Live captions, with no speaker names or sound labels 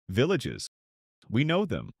Villages. We know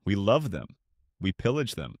them. We love them. We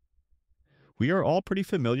pillage them. We are all pretty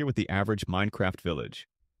familiar with the average Minecraft village.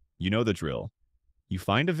 You know the drill. You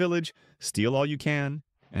find a village, steal all you can,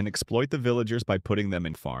 and exploit the villagers by putting them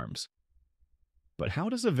in farms. But how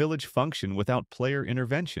does a village function without player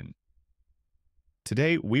intervention?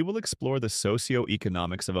 Today, we will explore the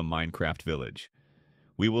socio-economics of a Minecraft village.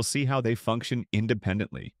 We will see how they function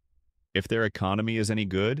independently, if their economy is any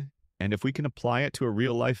good, and if we can apply it to a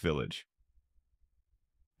real-life village.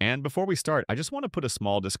 And before we start, I just want to put a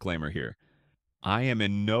small disclaimer here. I am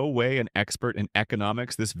in no way an expert in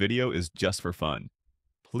economics. This video is just for fun.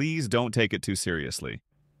 Please don't take it too seriously.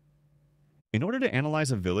 In order to analyze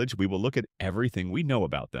a village, we will look at everything we know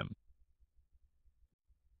about them.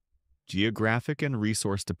 Geographic and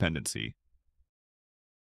resource dependency.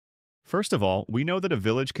 First of all, we know that a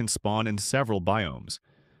village can spawn in several biomes.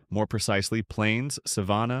 More precisely, plains,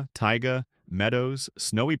 savanna, taiga, meadows,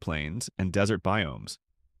 snowy plains, and desert biomes.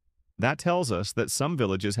 That tells us that some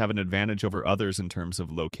villages have an advantage over others in terms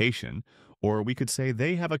of location, or we could say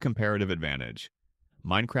they have a comparative advantage.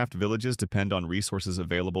 Minecraft villages depend on resources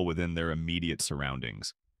available within their immediate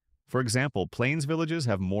surroundings. For example, plains villages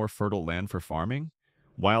have more fertile land for farming,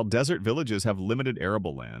 while desert villages have limited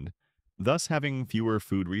arable land, thus having fewer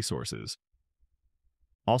food resources.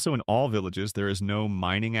 Also, in all villages, there is no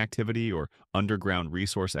mining activity or underground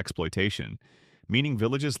resource exploitation, meaning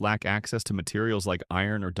villages lack access to materials like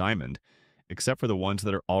iron or diamond, except for the ones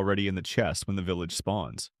that are already in the chest when the village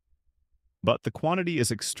spawns. But the quantity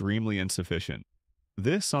is extremely insufficient.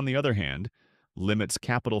 This, on the other hand, limits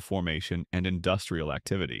capital formation and industrial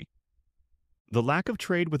activity. The lack of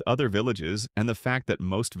trade with other villages and the fact that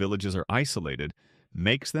most villages are isolated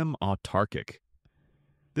makes them autarkic.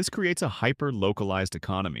 This creates a hyper-localized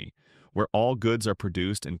economy, where all goods are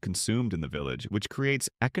produced and consumed in the village, which creates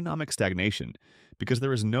economic stagnation because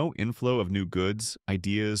there is no inflow of new goods,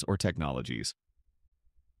 ideas, or technologies.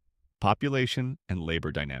 Population and labor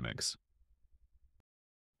dynamics.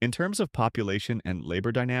 In terms of population and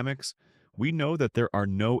labor dynamics, we know that there are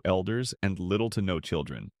no elders and little to no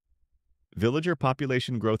children. Villager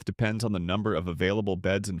population growth depends on the number of available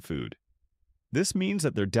beds and food. This means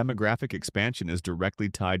that their demographic expansion is directly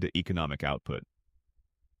tied to economic output.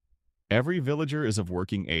 Every villager is of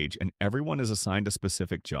working age and everyone is assigned a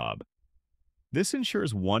specific job. This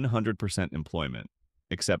ensures 100% employment,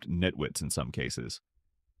 except nitwits in some cases.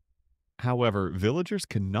 However, villagers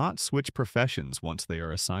cannot switch professions once they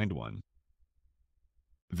are assigned one.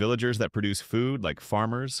 Villagers that produce food, like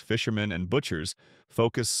farmers, fishermen, and butchers,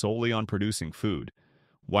 focus solely on producing food,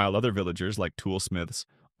 while other villagers, like toolsmiths,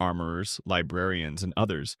 armorers, librarians, and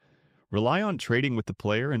others, rely on trading with the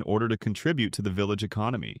player in order to contribute to the village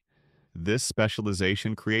economy. This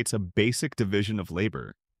specialization creates a basic division of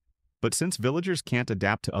labor. But since villagers can't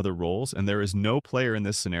adapt to other roles and there is no player in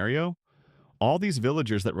this scenario, all these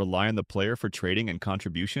villagers that rely on the player for trading and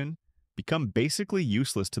contribution become basically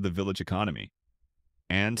useless to the village economy.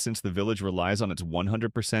 And since the village relies on its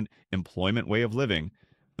 100% employment way of living,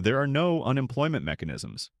 there are no unemployment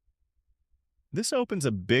mechanisms. This opens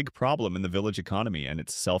a big problem in the village economy and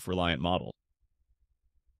its self-reliant model.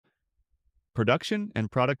 Production and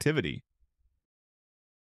productivity.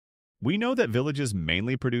 We know that villages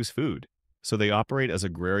mainly produce food, so they operate as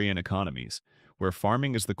agrarian economies, where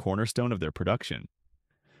farming is the cornerstone of their production.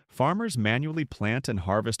 Farmers manually plant and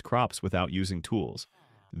harvest crops without using tools.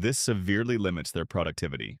 This severely limits their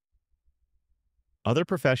productivity. Other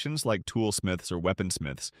professions like toolsmiths or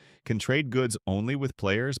weaponsmiths can trade goods only with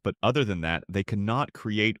players, but other than that, they cannot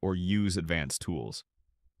create or use advanced tools.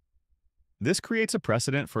 This creates a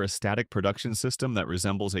precedent for a static production system that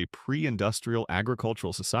resembles a pre-industrial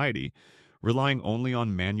agricultural society, relying only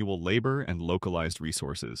on manual labor and localized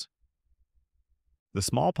resources. The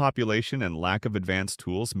small population and lack of advanced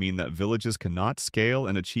tools mean that villages cannot scale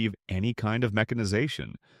and achieve any kind of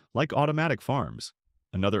mechanization, like automatic farms.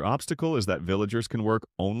 Another obstacle is that villagers can work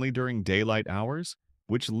only during daylight hours,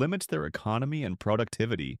 which limits their economy and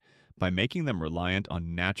productivity by making them reliant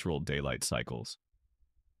on natural daylight cycles.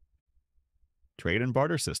 Trade and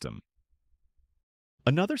barter system.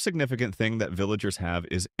 Another significant thing that villagers have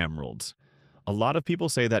is emeralds. A lot of people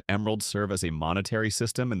say that emeralds serve as a monetary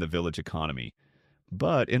system in the village economy.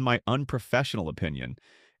 But in my unprofessional opinion,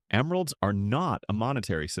 emeralds are not a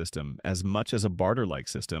monetary system as much as a barter-like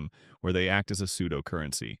system where they act as a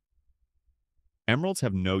pseudo-currency. Emeralds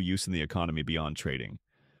have no use in the economy beyond trading.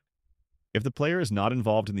 If the player is not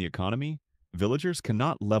involved in the economy, villagers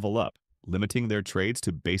cannot level up, limiting their trades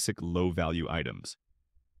to basic low-value items.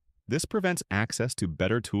 This prevents access to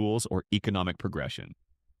better tools or economic progression.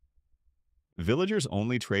 Villagers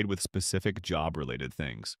only trade with specific job-related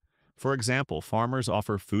things. For example, farmers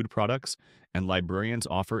offer food products and librarians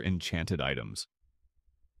offer enchanted items.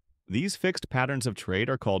 These fixed patterns of trade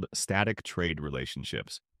are called static trade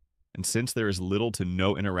relationships. And since there is little to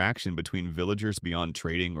no interaction between villagers beyond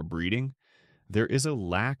trading or breeding, there is a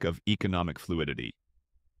lack of economic fluidity.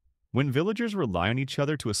 When villagers rely on each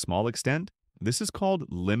other to a small extent, this is called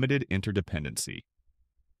limited interdependency.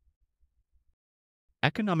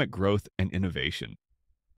 Economic growth and innovation.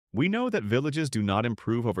 We know that villages do not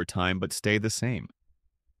improve over time but stay the same.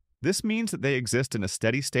 This means that they exist in a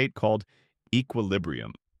steady state called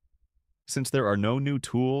equilibrium. Since there are no new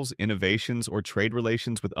tools, innovations, or trade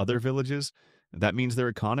relations with other villages, that means their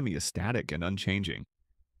economy is static and unchanging.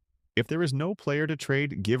 If there is no player to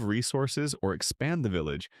trade, give resources, or expand the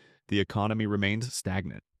village, the economy remains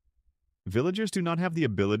stagnant. Villagers do not have the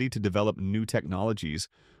ability to develop new technologies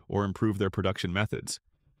or improve their production methods.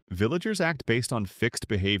 Villagers act based on fixed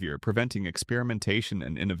behavior, preventing experimentation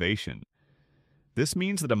and innovation. This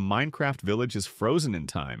means that a Minecraft village is frozen in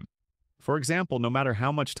time. For example, no matter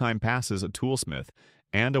how much time passes, a toolsmith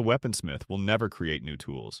and a weaponsmith will never create new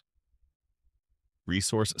tools.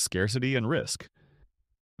 Resource scarcity and risk.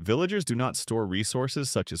 Villagers do not store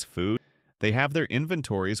resources such as food. They have their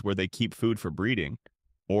inventories where they keep food for breeding,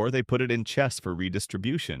 or they put it in chests for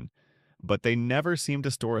redistribution, but they never seem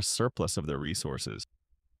to store a surplus of their resources.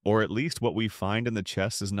 Or at least what we find in the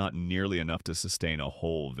chests is not nearly enough to sustain a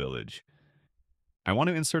whole village. I want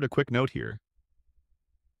to insert a quick note here.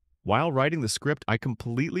 While writing the script, I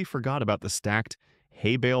completely forgot about the stacked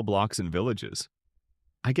hay bale blocks in villages.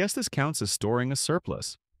 I guess this counts as storing a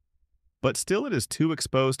surplus. But still it is too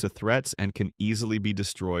exposed to threats and can easily be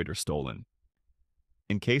destroyed or stolen.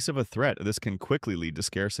 In case of a threat, this can quickly lead to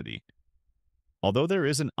scarcity. Although there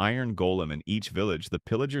is an iron golem in each village, the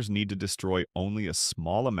pillagers need to destroy only a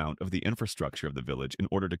small amount of the infrastructure of the village in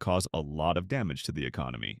order to cause a lot of damage to the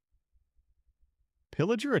economy.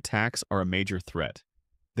 Pillager attacks are a major threat.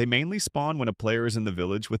 They mainly spawn when a player is in the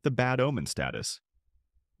village with the bad omen status.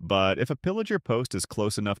 But if a pillager post is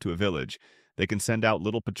close enough to a village, they can send out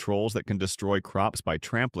little patrols that can destroy crops by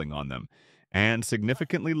trampling on them, and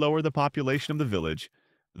significantly lower the population of the village,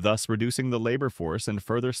 thus reducing the labor force and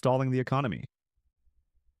further stalling the economy.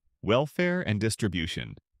 Welfare and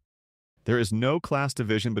distribution. There is no class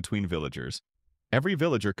division between villagers. Every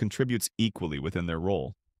villager contributes equally within their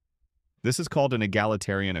role. This is called an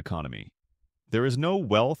egalitarian economy. There is no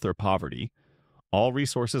wealth or poverty. All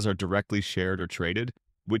resources are directly shared or traded,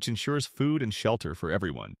 which ensures food and shelter for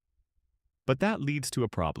everyone. But that leads to a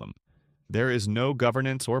problem. There is no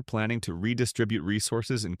governance or planning to redistribute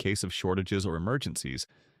resources in case of shortages or emergencies,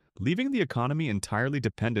 leaving the economy entirely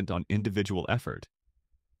dependent on individual effort.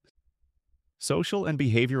 Social and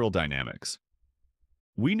behavioral dynamics.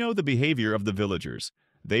 We know the behavior of the villagers.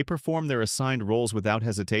 They perform their assigned roles without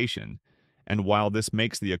hesitation, and while this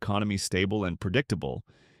makes the economy stable and predictable,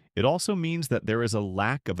 it also means that there is a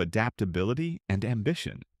lack of adaptability and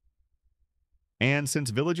ambition. And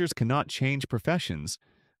since villagers cannot change professions,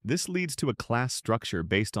 this leads to a class structure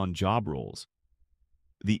based on job roles.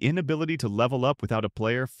 The inability to level up without a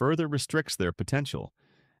player further restricts their potential,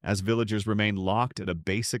 as villagers remain locked at a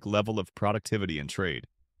basic level of productivity and trade.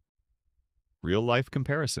 Real-life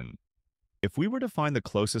comparison. If we were to find the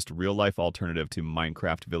closest real-life alternative to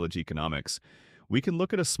Minecraft village economics, we can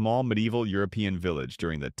look at a small medieval European village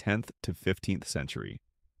during the 10th to 15th century.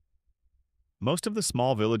 Most of the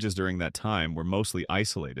small villages during that time were mostly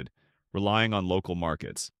isolated, relying on local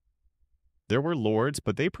markets. There were lords,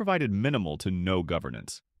 but they provided minimal to no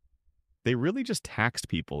governance. They really just taxed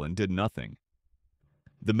people and did nothing.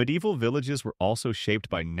 The medieval villages were also shaped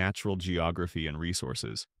by natural geography and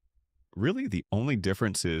resources. Really, the only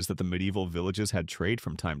difference is that the medieval villages had trade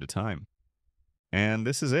from time to time. And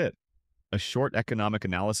this is it. A short economic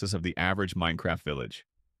analysis of the average Minecraft village.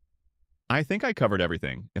 I think I covered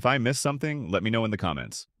everything. If I missed something, let me know in the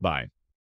comments. Bye.